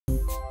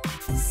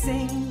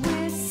sing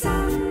with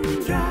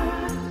Sandra.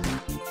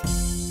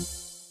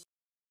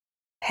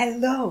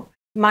 Hello,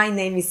 my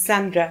name is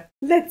Sandra.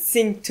 Let's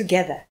sing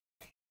together.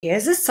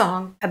 Here's a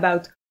song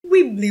about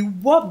wibbly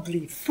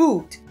wobbly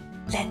food.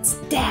 Let's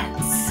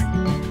dance.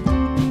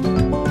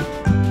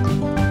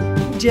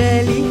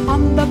 Jelly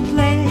on the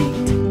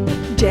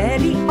plate,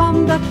 jelly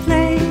on the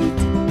plate.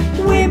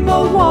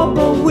 Wibble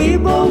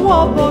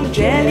wobble,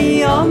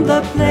 jelly on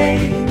the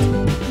plate.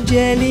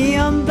 Jelly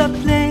on the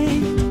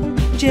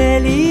plate,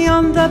 jelly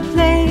on the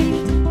plate.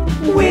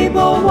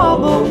 Wibble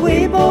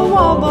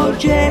wobble,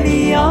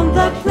 jelly on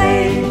the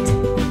plate.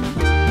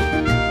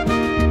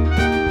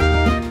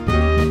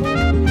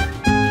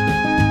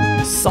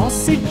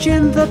 Sausage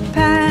in the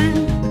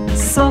pan,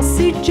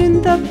 sausage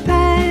in the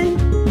pan.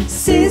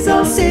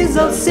 Sizzle,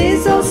 sizzle,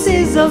 sizzle,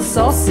 sizzle,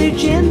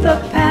 sausage in the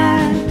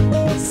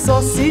pan.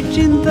 Sausage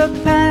in the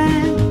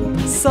pan,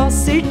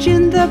 sausage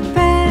in the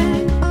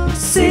pan.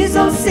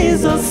 Sizzle,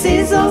 sizzle,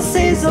 sizzle,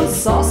 sizzle,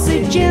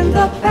 sausage in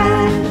the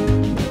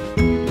pan.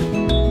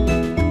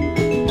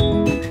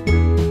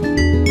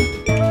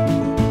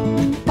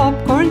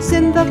 Popcorn's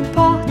in the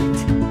pot,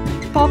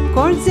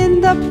 popcorn's in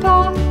the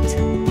pot.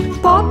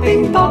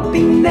 Popping,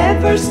 popping,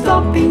 never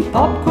stopping,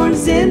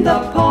 popcorn's in the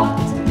pot.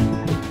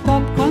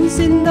 Popcorn's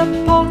in the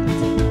pot,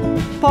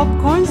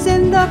 popcorn's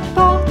in the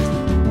pot.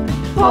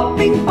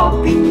 Popping,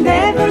 popping,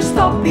 never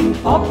stopping,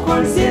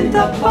 popcorn's in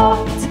the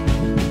pot.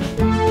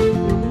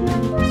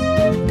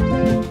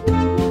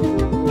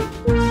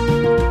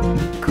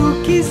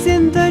 Cookies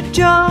in the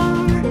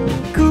jar,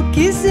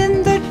 cookies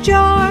in the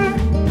jar.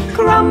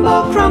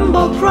 Crumble,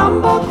 crumble,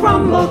 crumble,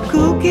 crumble,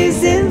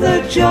 cookies in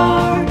the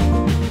jar.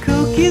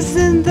 Cookies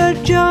in the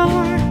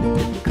jar,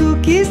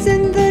 cookies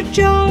in the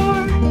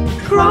jar.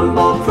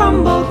 Crumble,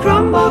 crumble,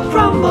 crumble,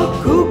 crumble,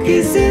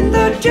 cookies in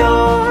the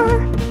jar.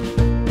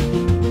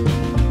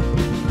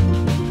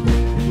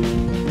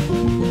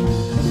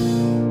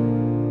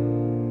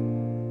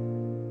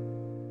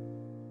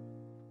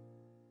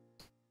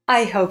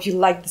 I hope you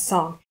liked the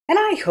song, and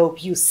I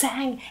hope you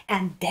sang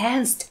and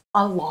danced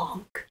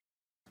along.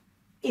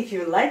 If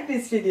you like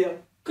this video,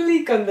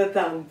 click on the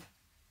thumb.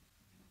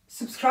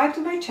 Subscribe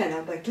to my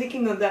channel by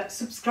clicking on the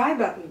subscribe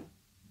button.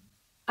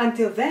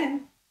 Until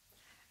then,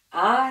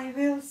 I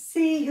will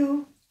see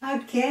you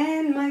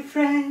again, my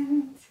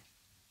friend.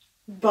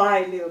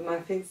 Bye, little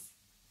muffins.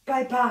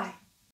 Bye-bye.